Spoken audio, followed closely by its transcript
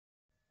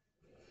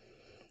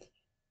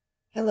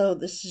Hello,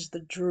 this is the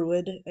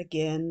Druid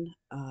again,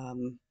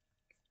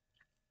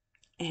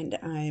 and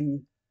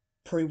I'm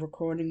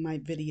pre-recording my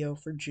video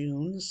for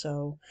June,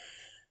 so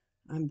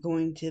I'm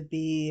going to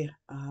be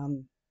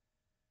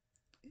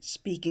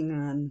speaking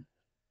on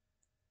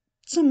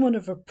somewhat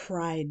of a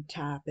pride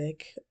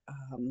topic.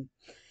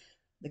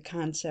 The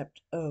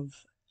concept of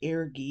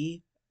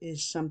ergi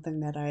is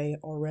something that I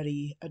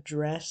already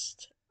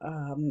addressed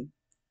in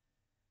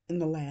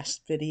the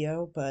last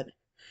video, but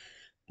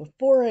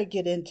before I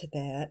get into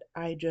that,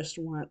 I just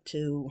want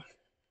to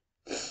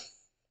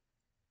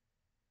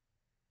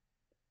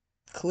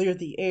clear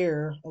the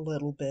air a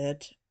little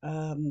bit.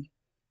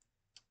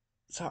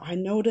 So I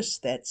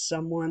noticed that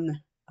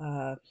someone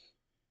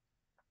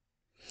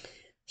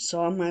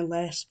saw my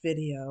last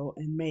video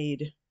and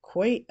made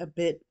quite a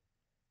bit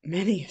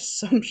many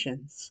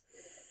assumptions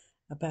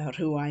about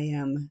who I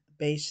am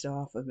based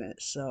off of it.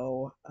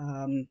 So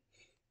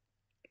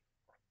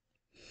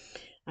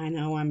I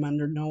know I'm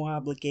under no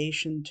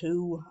obligation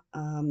to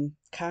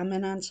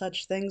comment on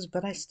such things,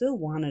 but I still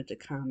wanted to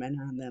comment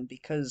on them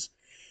because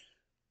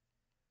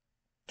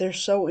they're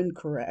so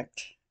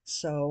incorrect.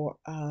 So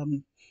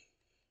the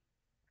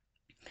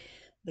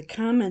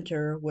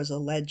commenter was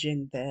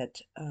alleging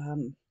that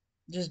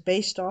just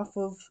based off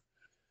of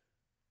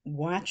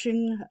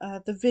watching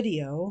the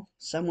video,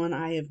 someone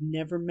I have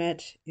never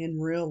met in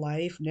real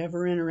life,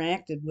 never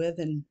interacted with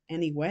in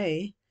any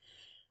way,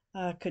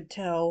 could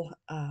tell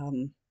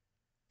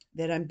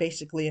that I'm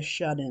basically a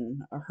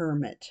shut-in, a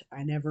hermit.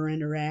 I never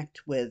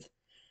interact with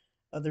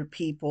other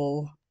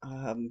people.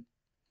 I'm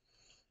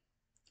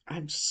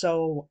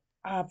so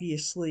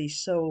obviously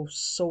so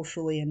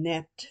socially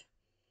inept.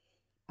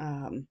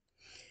 When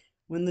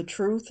the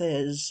truth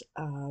is,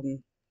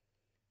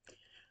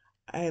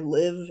 I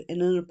live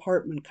in an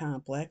apartment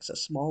complex, a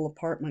small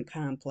apartment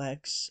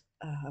complex.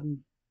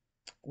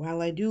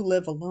 While I do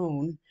live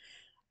alone,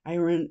 I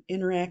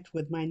interact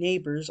with my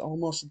neighbors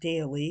almost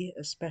daily,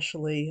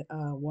 especially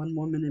one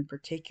woman in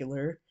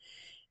particular.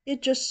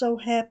 It just so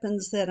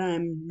happens that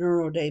I'm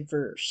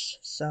neurodiverse,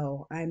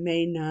 so I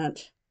may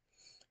not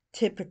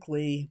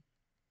typically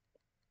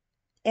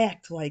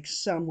act like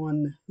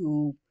someone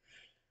who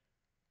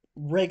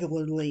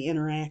regularly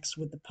interacts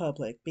with the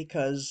public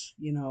because,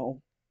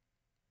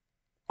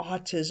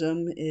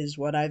 autism is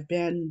what I've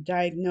been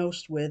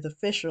diagnosed with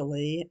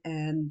officially,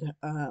 and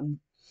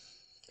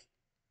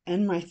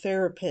my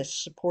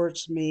therapist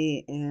supports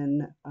me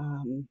in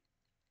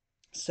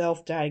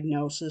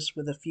self-diagnosis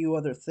with a few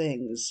other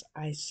things.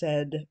 I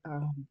said,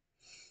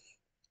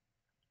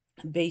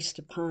 based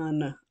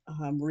upon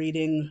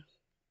reading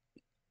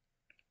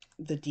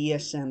the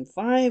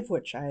DSM-5,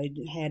 which I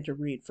had to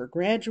read for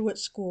graduate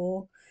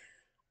school,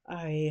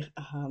 I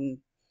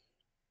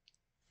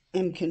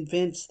am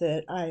convinced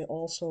that I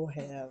also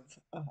have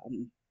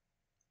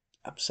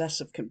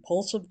obsessive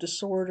compulsive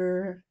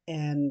disorder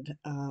and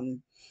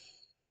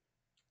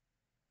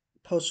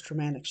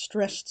post-traumatic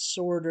stress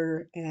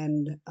disorder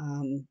and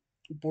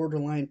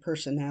borderline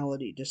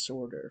personality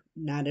disorder.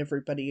 Not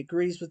everybody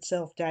agrees with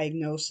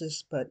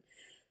self-diagnosis, but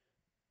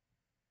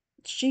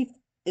she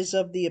is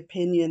of the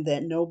opinion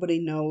that nobody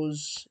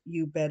knows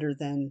you better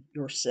than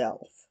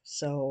yourself.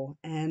 So,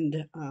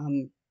 and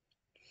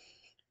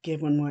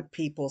given what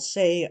people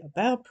say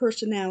about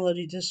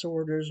personality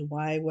disorders,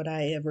 why would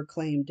I ever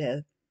claim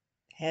to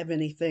have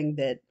anything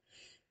that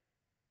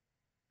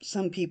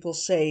some people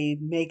say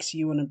makes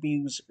you an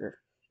abuser?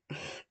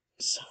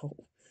 So,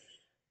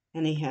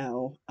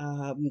 anyhow,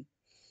 and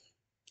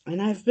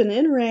I've been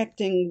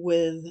interacting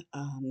with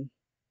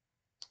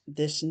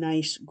this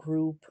nice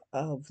group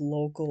of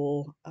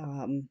local,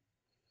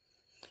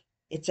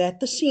 it's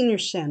at the senior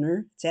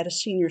center, it's at a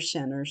senior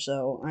center,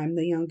 so I'm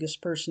the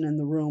youngest person in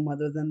the room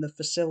other than the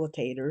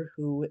facilitator,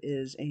 who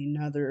is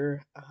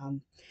another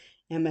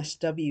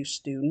MSW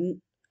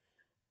student.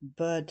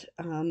 But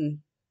I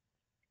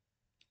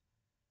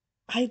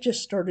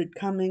just started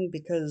coming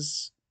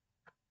because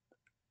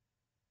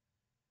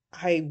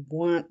I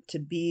want to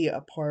be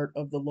a part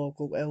of the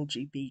local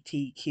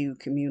LGBTQ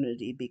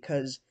community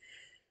because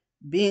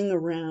being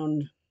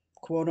around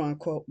quote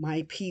unquote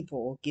my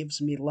people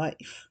gives me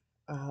life,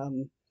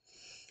 and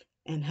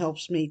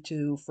helps me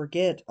to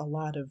forget a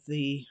lot of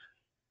the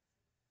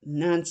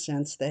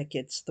nonsense that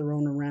gets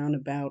thrown around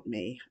about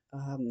me.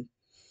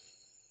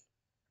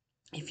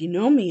 If you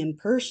know me in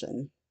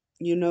person,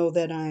 you know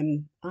that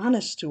I'm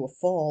honest to a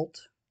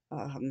fault.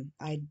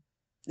 I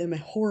am a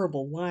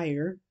horrible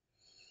liar,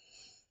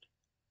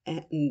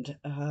 and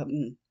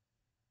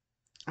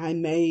I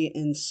may,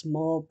 in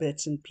small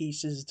bits and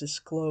pieces,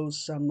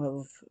 disclose some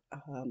of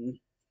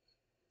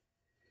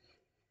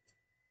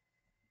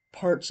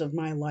parts of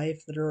my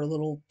life that are a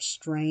little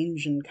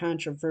strange and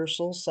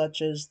controversial,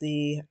 such as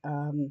the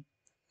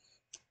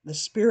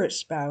spirit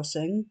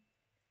spousing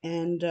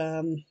and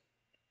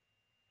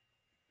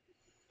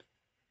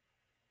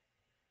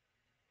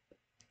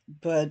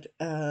but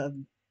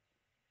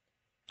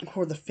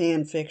or the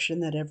fan fiction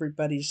that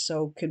everybody's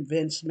so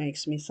convinced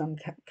makes me some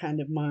kind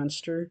of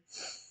monster.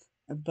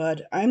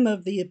 But I'm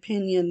of the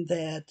opinion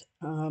that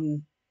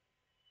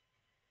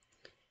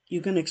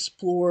you can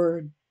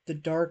explore the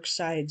dark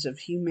sides of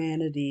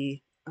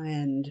humanity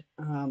and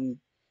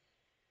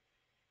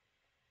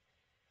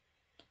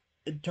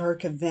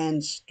dark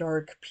events,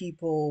 dark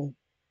people.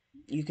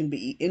 You can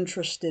be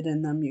interested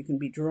in them, you can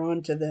be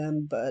drawn to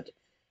them, but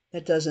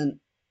that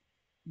doesn't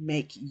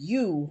make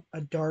you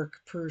a dark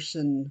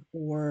person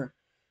or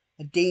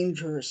a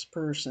dangerous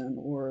person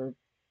or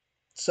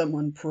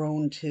someone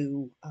prone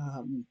to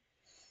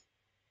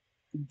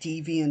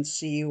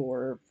deviancy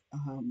or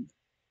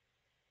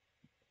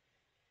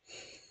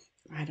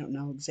I don't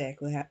know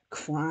exactly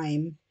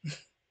crime.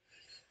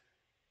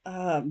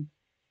 Um,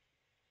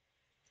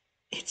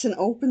 it's an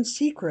open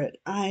secret.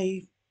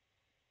 I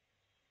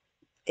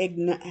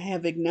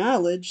have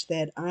acknowledged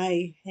that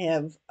I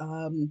have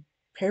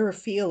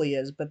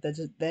paraphilias, but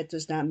that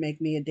does not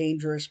make me a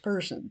dangerous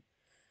person.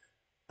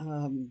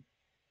 Um,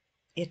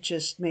 it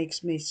just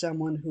makes me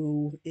someone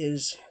who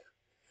is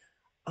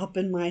up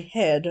in my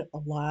head a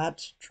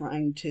lot,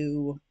 trying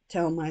to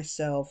tell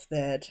myself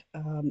that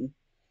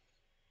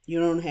you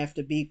don't have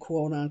to be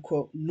quote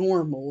unquote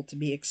normal to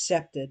be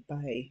accepted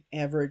by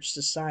average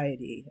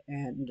society,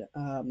 and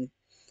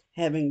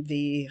having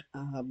the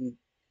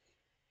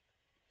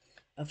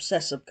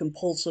obsessive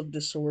compulsive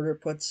disorder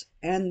puts,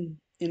 and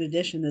in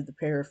addition to the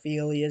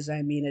paraphilias,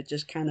 I mean, it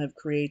just kind of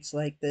creates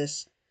like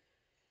this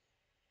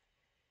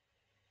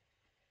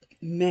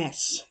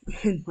mess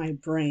in my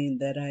brain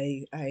that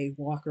I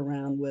walk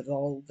around with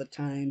all the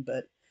time,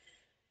 but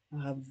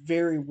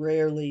very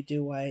rarely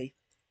do I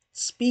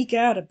speak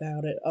out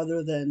about it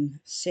other than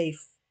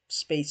safe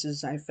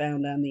spaces I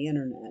found on the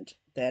internet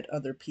that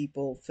other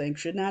people think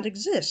should not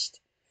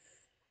exist.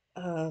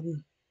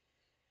 Um,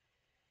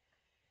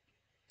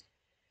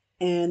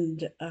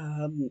 and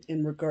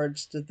in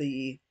regards to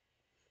the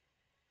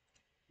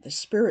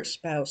spirit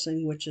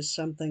spousing, which is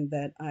something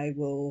that I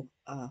will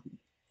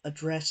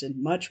address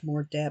in much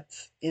more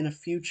depth in a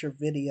future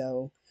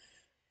video,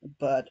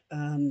 but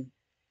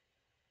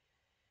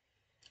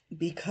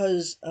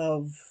because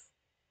of,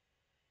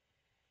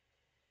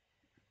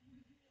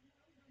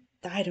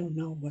 I don't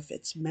know if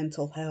it's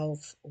mental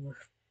health or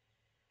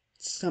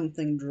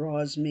something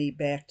draws me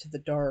back to the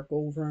dark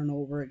over and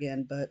over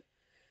again, but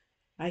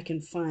I can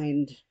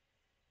find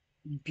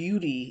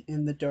beauty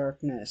in the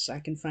darkness. I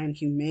can find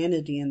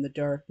humanity in the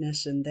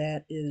darkness, and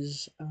that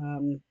is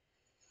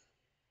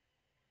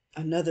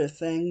another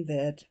thing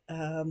that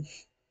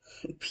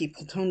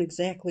people don't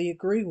exactly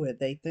agree with.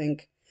 They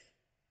think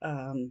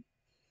um,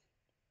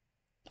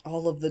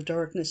 all of the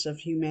darkness of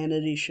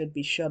humanity should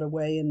be shut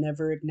away and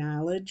never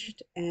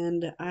acknowledged,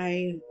 and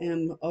I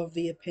am of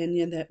the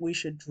opinion that we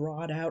should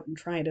draw it out and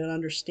try to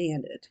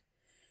understand it.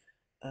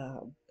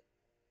 Uh,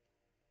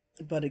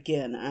 but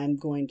again, I'm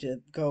going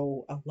to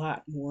go a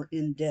lot more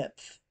in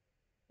depth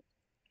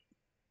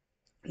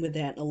with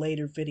that in a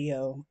later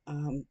video.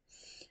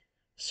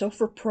 So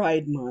for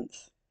Pride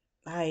Month,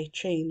 I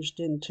changed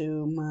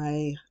into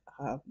my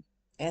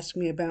Ask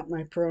Me About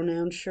My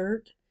Pronouns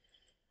shirt.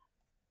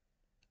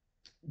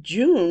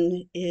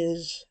 June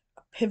is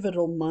a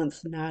pivotal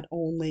month not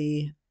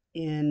only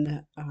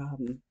in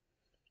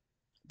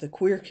the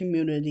queer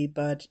community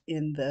but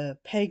in the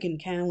pagan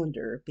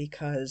calendar,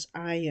 because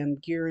I am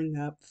gearing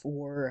up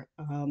for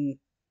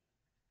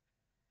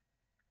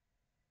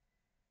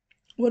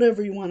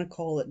whatever you want to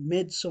call it,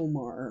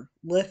 Midsummer,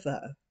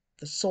 Litha,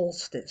 the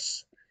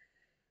solstice.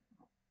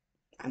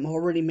 I'm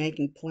already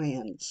making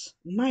plans.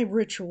 My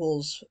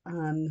rituals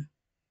on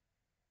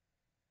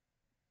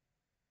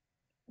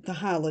the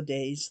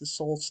holidays, the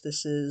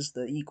solstices,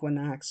 the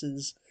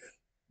equinoxes,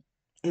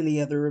 and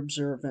the other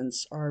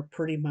observance are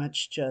pretty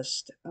much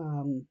just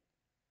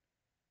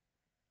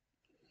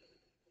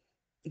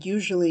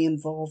usually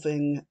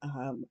involving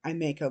I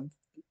make a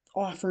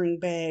offering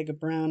bag, a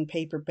brown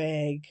paper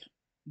bag,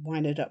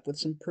 wind it up with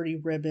some pretty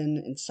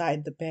ribbon.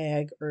 Inside the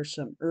bag are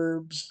some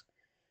herbs,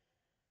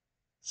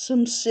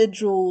 some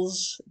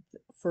sigils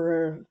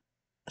for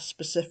a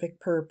specific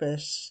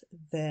purpose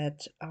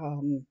that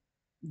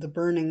the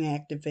burning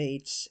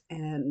activates,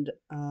 and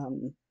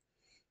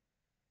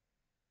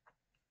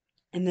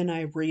then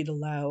I read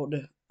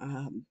aloud.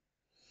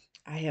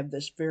 I have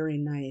this very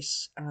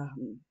nice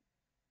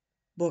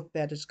book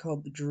that is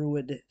called the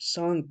Druid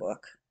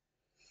Songbook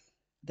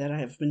that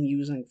I've been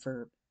using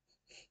for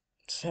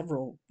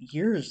several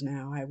years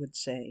now, I would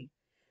say,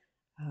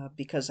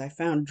 because I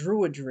found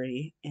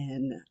Druidry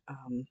in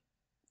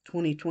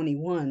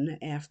 2021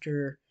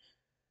 after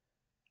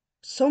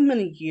so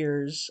many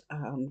years.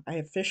 I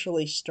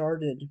officially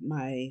started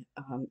my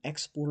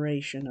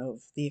exploration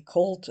of the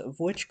occult of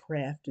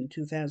witchcraft in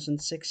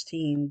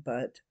 2016,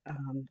 but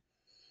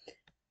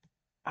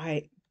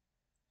I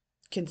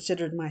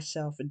considered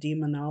myself a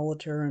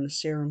demonolator and a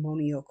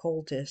ceremonial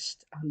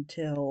occultist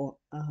until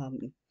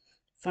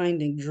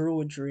finding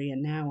Druidry,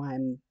 and now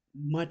I'm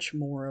much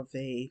more of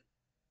a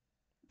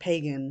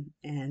pagan,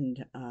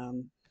 and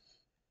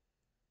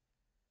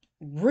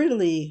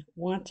really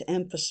want to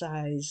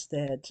emphasize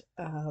that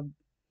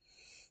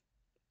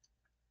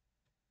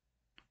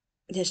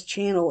this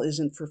channel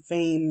isn't for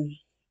fame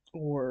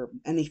or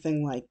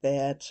anything like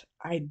that.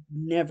 I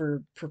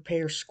never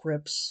prepare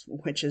scripts,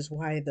 which is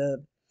why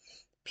the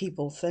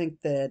people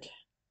think that,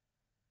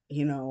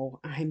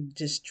 I'm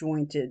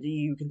disjointed.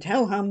 You can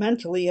tell how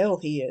mentally ill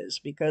he is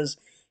because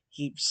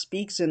he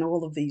speaks in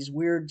all of these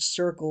weird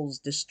circles,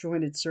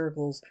 disjointed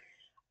circles.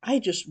 I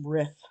just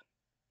riff.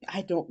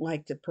 I don't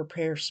like to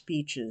prepare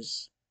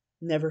speeches.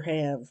 Never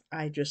have.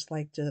 I just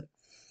like to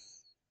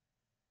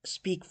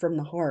speak from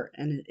the heart,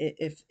 and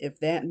if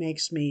that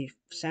makes me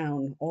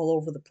sound all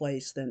over the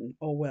place, then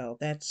oh well,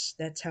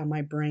 that's how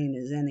my brain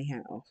is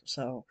anyhow.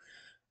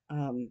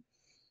 Um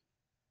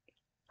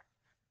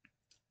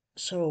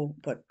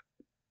but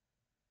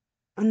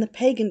on the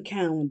pagan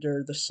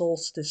calendar, the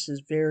solstice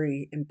is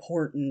very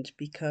important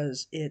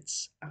because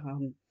it's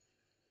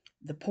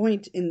the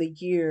point in the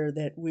year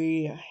that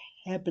we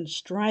have been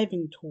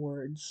striving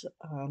towards.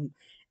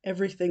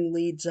 Everything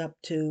leads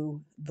up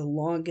to the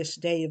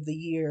longest day of the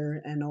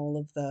year and all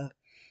of the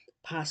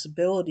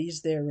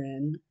possibilities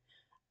therein.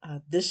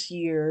 This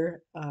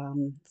year,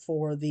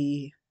 for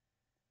the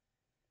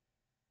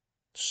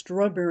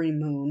strawberry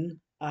moon,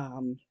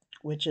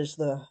 which is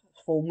the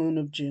full moon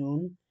of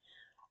June,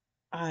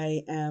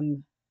 I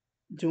am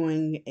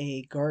doing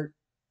a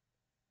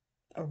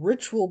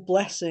ritual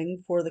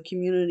blessing for the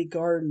community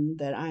garden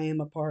that I am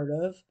a part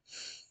of.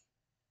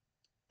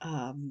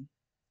 Um,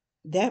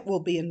 that will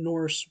be a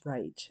Norse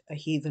rite, a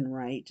heathen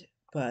rite,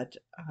 but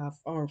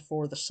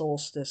for the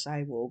solstice,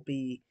 I will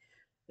be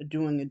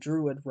doing a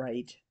druid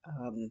rite.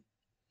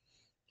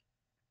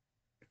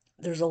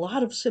 There's a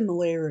lot of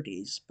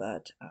similarities,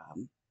 but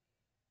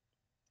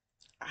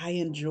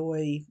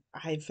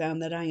I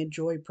found that I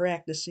enjoy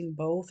practicing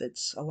both.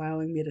 It's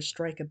allowing me to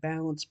strike a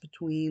balance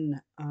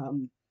between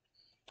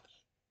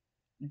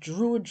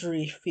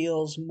druidry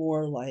feels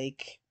more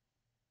like,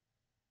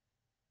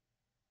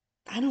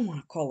 I don't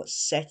want to call it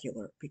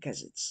secular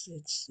because it's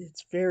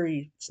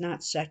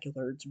not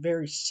secular, it's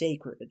very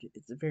sacred.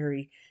 It's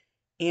very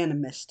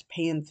animist,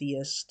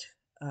 pantheist,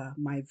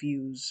 my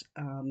views.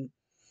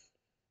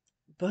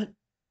 But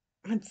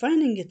I'm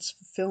finding it's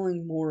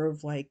fulfilling more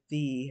of like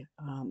the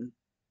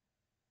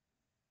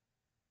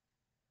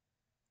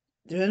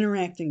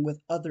interacting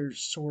with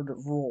others sort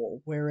of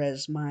role,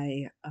 whereas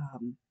my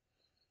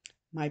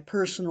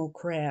personal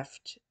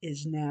craft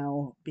is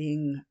now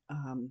being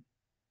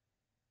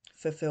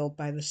fulfilled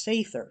by the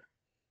seidr.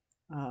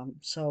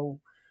 So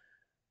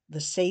the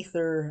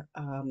seidr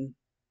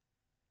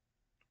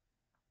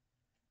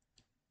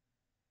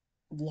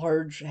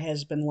large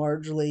has been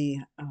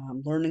largely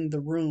learning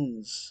the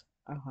runes.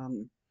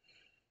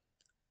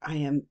 I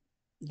am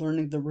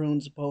learning the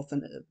runes both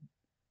in a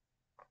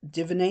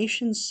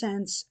divination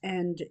sense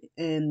and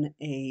in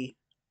a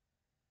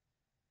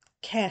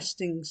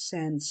casting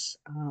sense.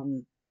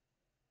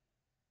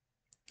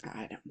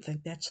 I don't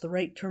think that's the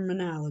right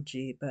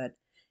terminology, but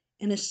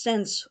in a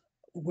sense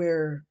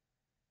where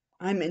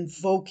I'm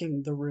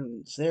invoking the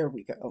runes. There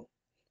we go.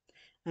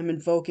 I'm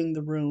invoking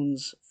the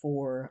runes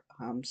for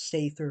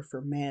seidr,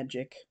 for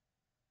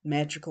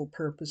magical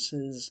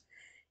purposes,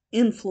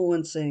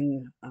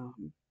 influencing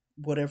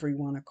whatever you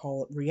want to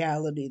call it,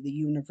 reality, the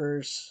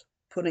universe,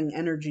 putting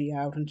energy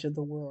out into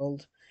the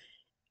world,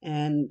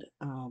 and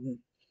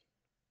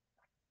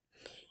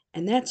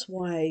and that's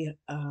why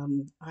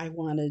I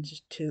wanted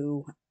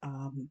to.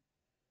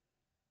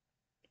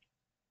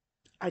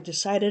 I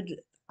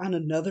decided on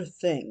another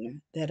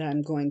thing that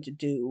I'm going to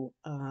do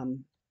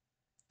on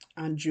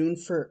June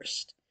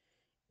 1st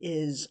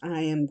is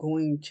I am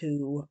going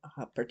to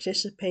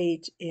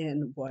participate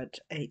in what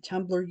a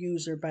Tumblr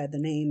user by the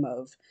name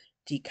of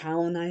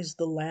Decolonize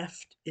the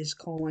Left is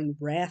calling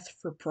Wrath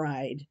for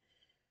Pride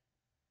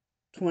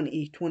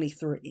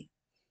 2023.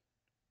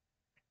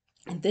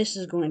 And this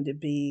is going to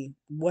be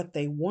what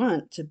they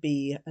want to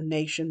be a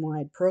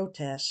nationwide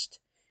protest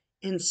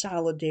in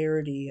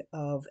solidarity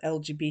of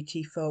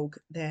LGBT folk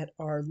that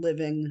are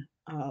living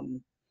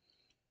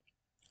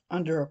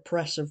under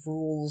oppressive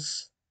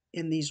rules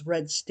in these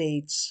red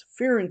states,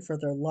 fearing for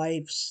their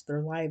lives,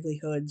 their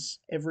livelihoods,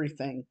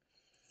 everything.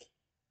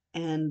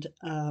 And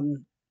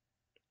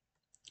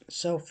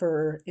so,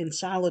 for in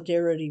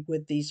solidarity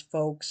with these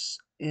folks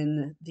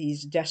in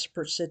these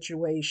desperate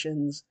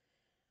situations,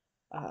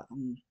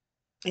 um,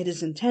 it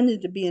is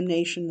intended to be a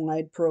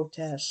nationwide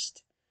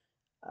protest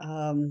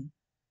um,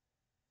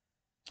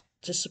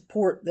 to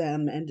support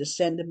them and to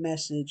send a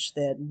message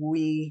that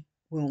we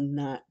will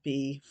not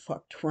be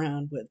fucked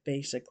around with,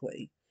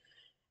 basically.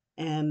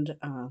 And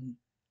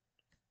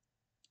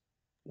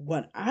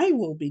what I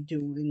will be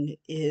doing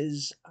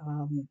is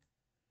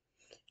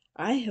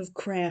I have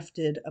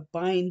crafted a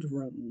bind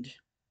rune,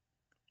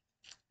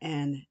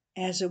 and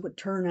as it would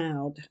turn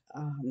out,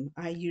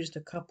 I used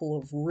a couple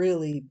of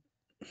really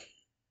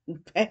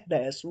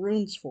badass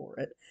runes for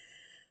it.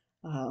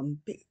 Um,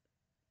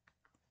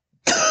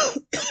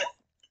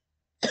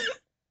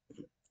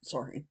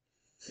 sorry,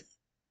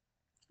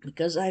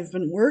 because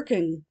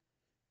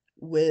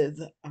with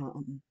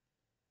um,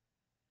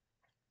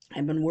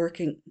 I've been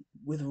working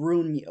with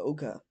rune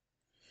yoga,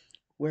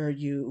 where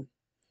you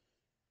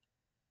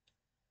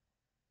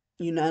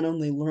you not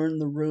only learn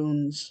the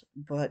runes,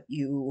 but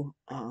you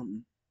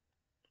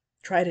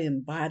try to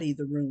embody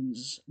the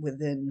runes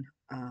within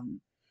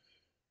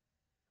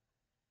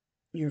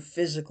your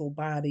physical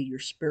body, your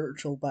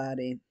spiritual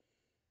body.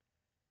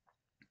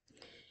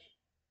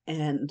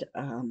 And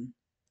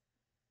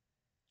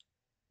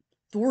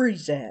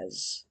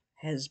Thorizaz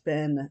has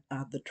been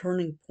the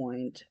turning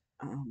point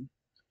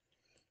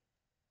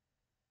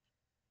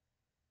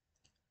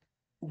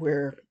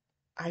where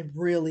I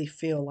really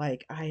feel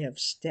like I have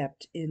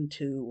stepped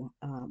into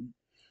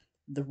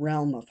the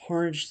realm of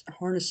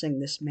harnessing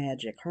this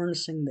magic,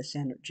 harnessing this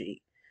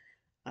energy.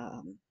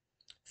 Um,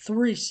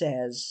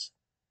 Thorizaz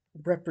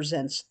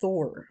represents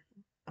Thor,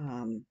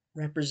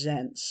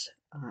 represents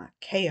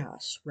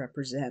chaos,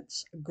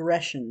 represents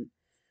aggression,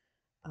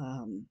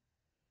 um,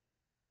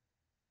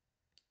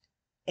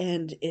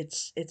 and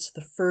it's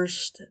the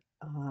first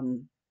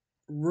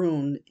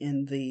rune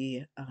in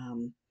the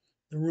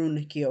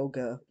runic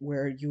yoga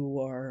where you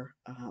are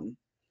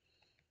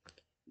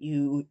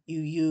you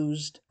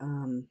used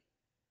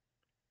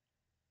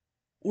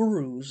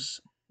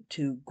urus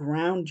to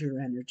ground your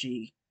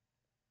energy,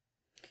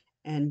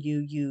 and you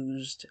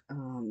used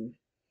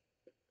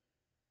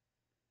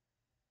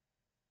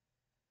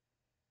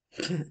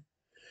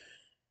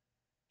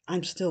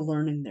I'm still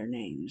learning their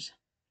names.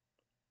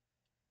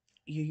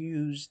 You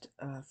used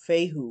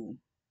Fehu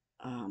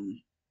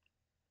um,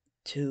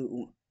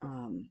 to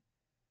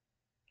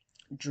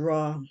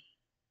draw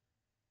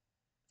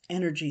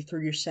energy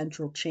through your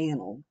central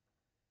channel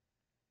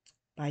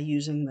by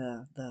using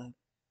the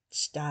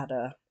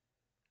stada,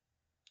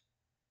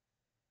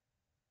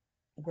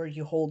 where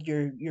you hold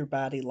your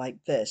body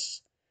like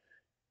this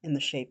in the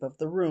shape of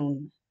the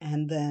rune,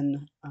 and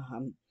then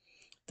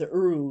the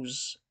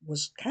uruz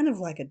was kind of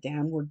like a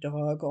downward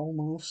dog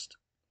almost,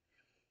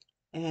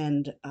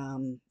 and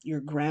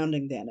you're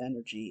grounding that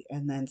energy,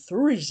 and then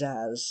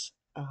Thurizaz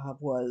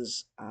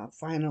was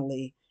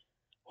finally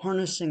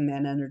harnessing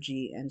that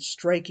energy and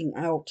striking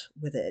out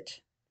with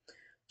it.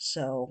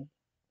 So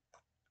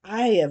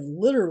I have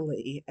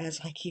literally, as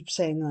I keep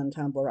saying on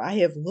Tumblr, I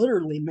have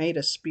literally made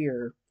a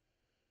spear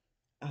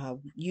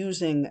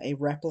using a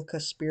replica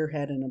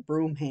spearhead and a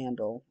broom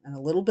handle and a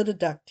little bit of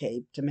duct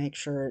tape to make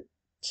sure it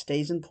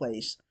stays in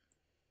place.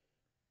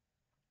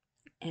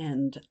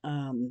 And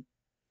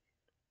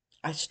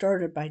I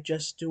started by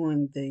just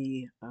doing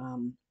the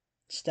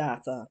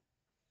statha,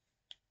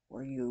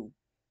 where you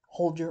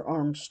hold your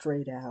arms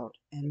straight out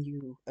and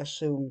you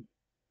assume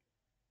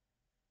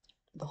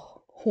the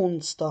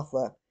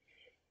honstatha,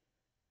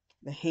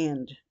 the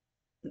hand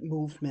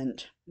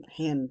movement,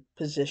 hand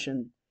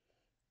position.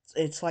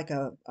 It's like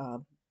a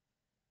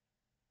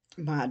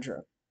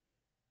madra,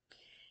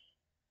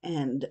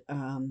 and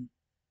and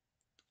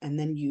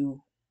then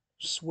you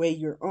sway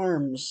your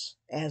arms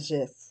as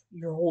if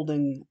you're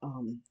holding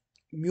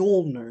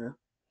Mjolnir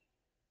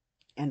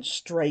and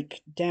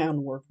strike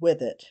downward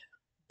with it.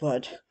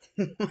 But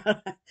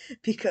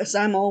because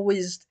I'm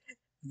always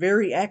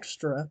very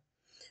extra,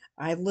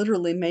 I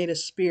literally made a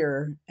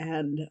spear,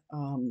 and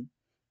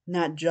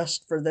not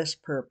just for this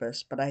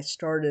purpose, but I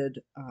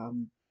started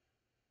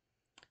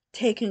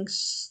taking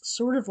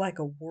sort of like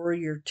a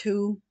warrior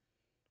two.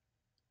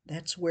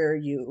 That's where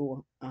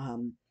you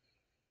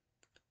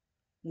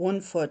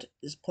one foot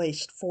is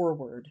placed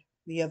forward,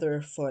 the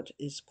other foot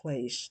is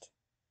placed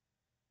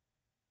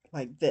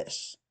like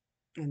this,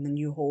 and then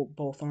you hold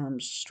both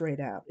arms straight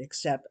out,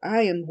 except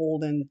I am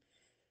holding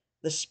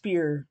the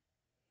spear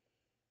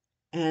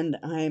and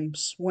I'm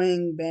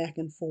swaying back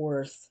and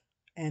forth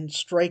and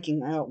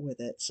striking out with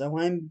it. So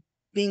I'm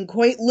being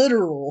quite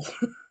literal,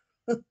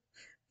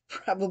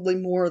 probably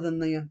more than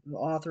the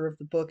author of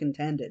the book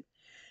intended.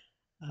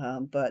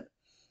 But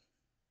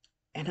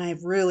and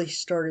I've really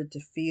started to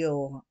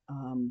feel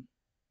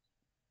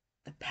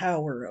the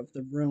power of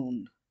the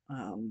rune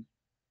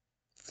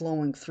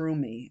flowing through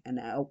me and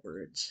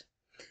outwards.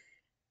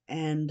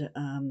 And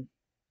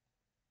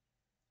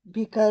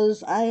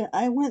because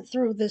I went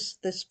through this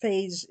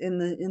phase in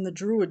the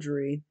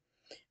Druidry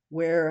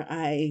where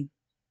I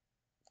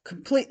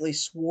completely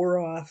swore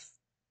off.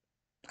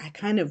 I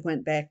kind of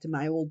went back to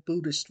my old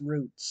Buddhist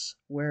roots,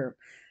 where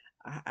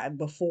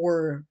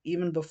before,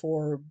 even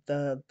before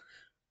the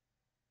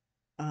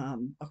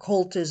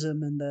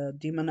occultism and the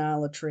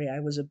demonolatry, I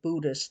was a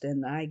Buddhist,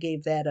 and I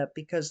gave that up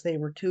because they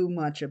were too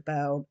much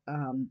about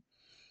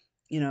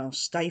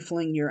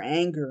stifling your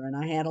anger, and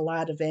I had a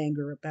lot of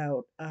anger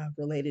about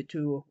related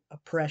to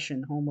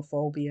oppression,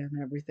 homophobia,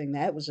 and everything.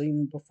 That was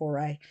even before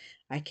I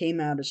came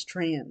out as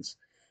trans.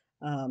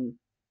 Um,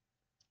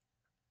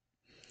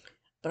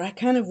 but I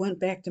kind of went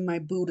back to my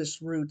Buddhist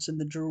roots in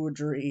the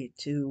Druidry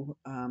to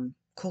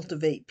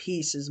cultivate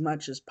peace as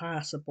much as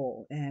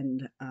possible,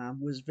 and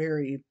was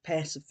very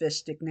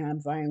pacifistic,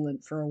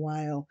 nonviolent for a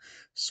while,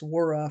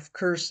 swore off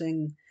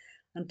cursing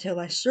until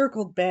I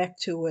circled back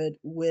to it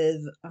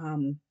with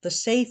the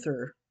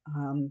seidr.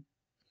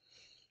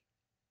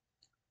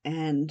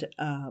 And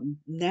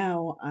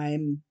now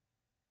I'm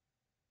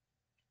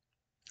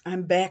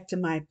back to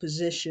my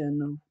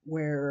position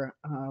where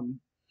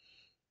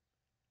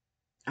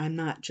I'm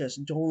not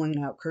just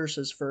doling out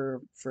curses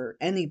for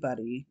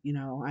anybody. You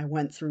know, I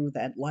went through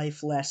that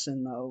life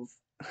lesson of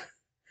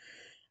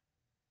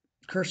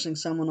cursing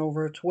someone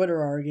over a Twitter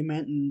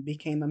argument and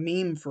became a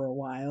meme for a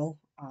while.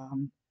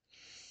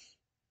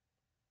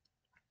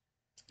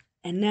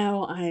 And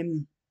now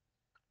I'm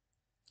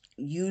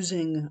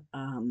using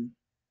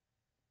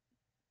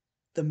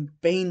the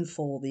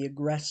baneful, the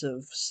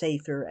aggressive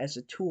seidr as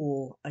a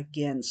tool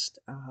against,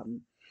 a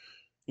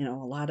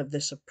lot of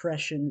this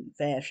oppression,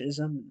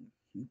 fascism,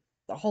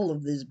 the whole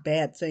of these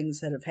bad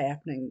things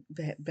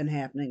that been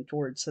happening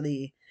towards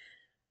the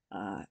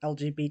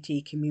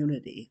LGBT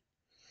community.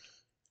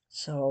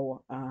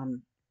 So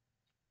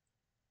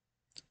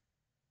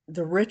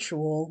the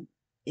ritual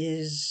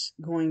is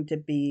going to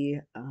be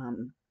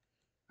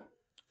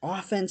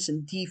offense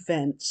and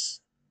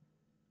defense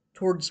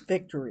towards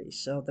victory.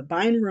 So the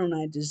bind rune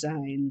I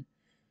design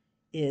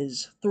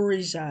is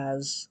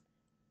Thurizaz,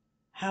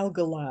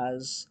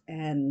 Halgalaz,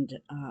 and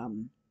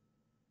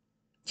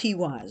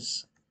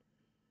Tiwaz.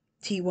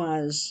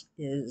 Tiwaz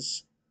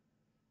is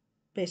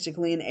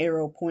basically an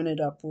arrow pointed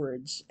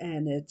upwards,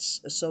 and it's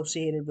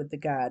associated with the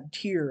god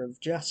Tyr of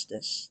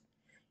justice.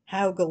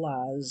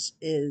 Halgalaz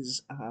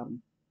is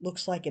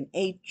looks like an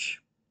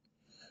H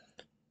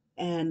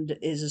and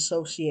is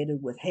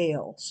associated with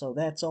hail, so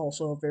that's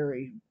also a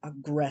very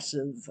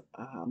aggressive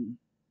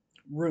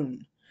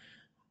rune.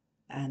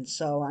 And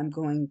so I'm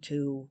going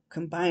to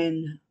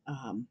combine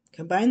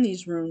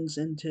these runes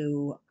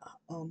into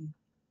um,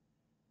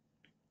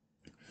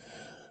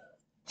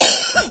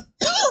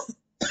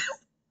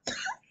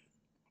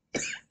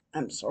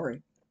 I'm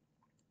sorry,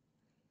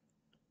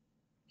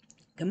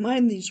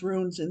 combine these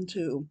runes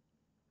into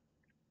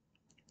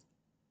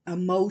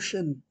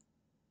emotion,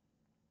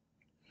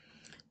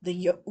 the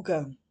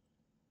yoga,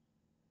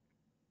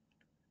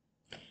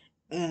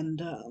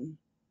 and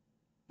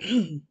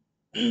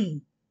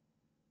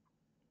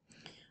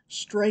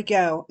strike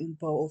out in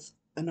both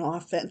an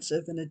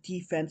offensive and a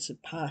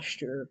defensive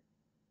posture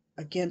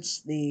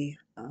against the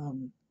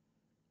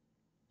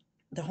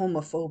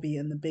homophobia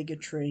and the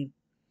bigotry.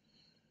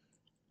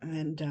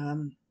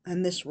 And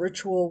this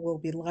ritual will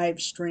be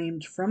live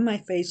streamed from my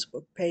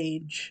Facebook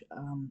page,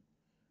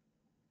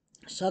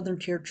 Southern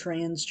Tier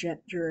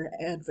Transgender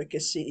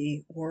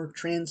Advocacy, or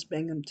Trans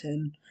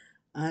Binghamton,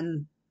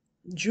 on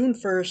June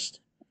 1st.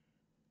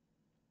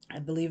 I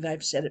believe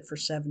I've set it for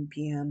 7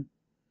 p.m.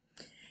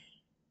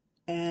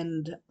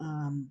 And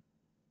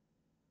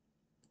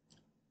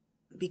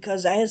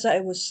because, as I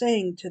was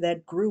saying to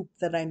that group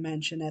that I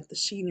mentioned at the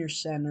senior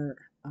center,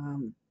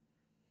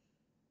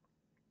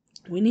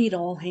 we need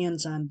all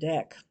hands on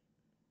deck.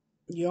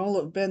 You all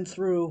have been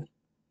through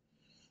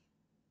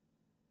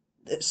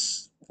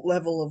this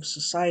level of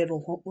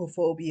societal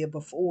homophobia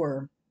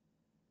before,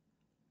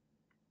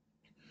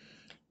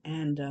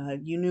 and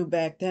you knew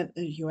back then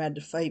you had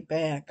to fight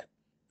back.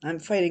 I'm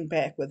fighting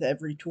back with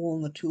every tool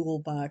in the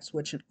toolbox,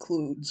 which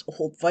includes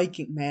old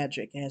Viking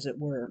magic, as it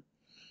were.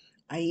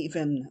 I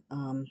even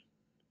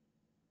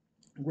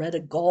read a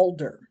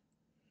Galder,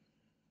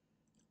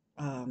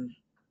 um,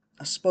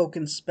 a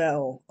spoken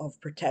spell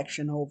of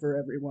protection over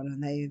everyone,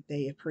 and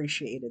they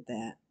appreciated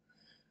that.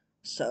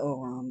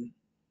 So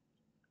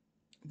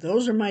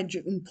those are my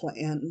June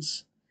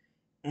plans,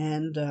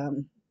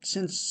 and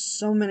since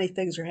so many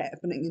things are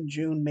happening in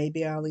June,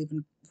 maybe I'll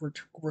even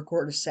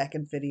record a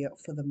second video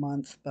for the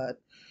month.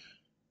 But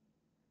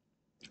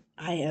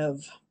I have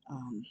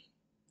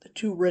the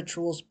two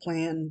rituals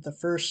planned: the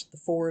 1st, the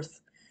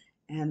 4th,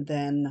 and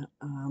then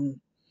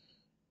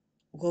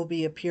we'll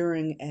be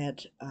appearing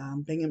at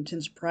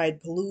Binghamton's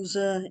Pride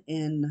Palooza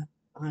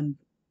on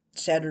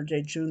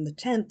Saturday, June the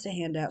 10th, to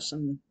hand out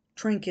some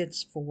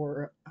trinkets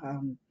for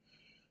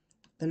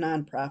the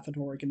nonprofit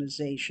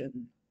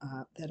organization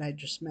that I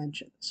just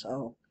mentioned.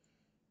 So,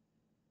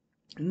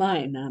 my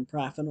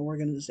nonprofit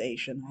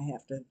organization, I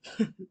have to.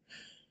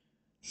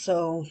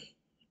 So,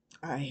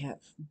 I have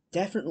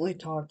definitely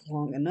talked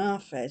long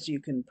enough, as you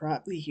can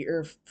probably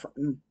hear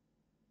from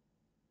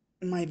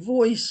my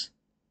voice.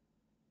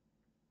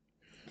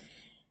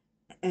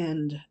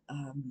 And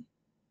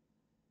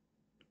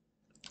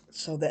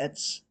so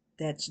that's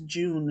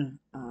June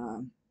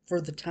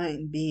for the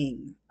time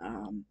being.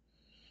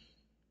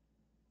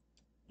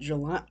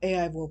 July,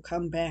 I will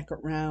come back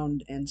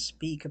around and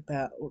speak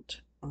about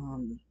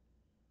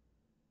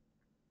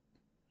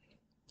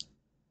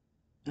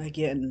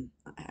again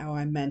how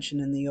I mentioned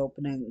in the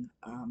opening,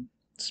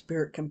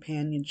 spirit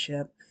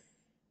companionship,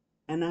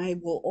 and I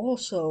will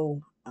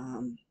also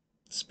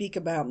speak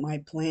about my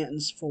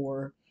plans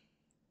for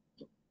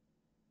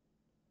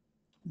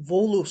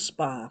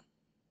Voluspa,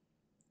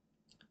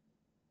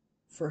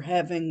 for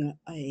having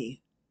a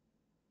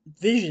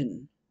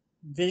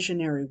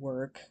visionary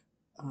work.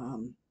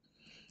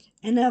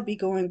 And I'll be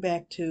going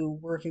back to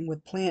working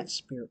with plant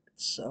spirits,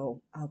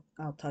 so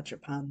I'll touch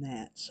upon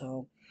that.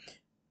 So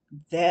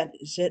that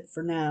is it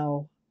for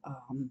now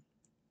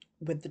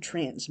with the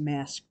Trans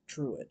Masked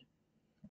Druid.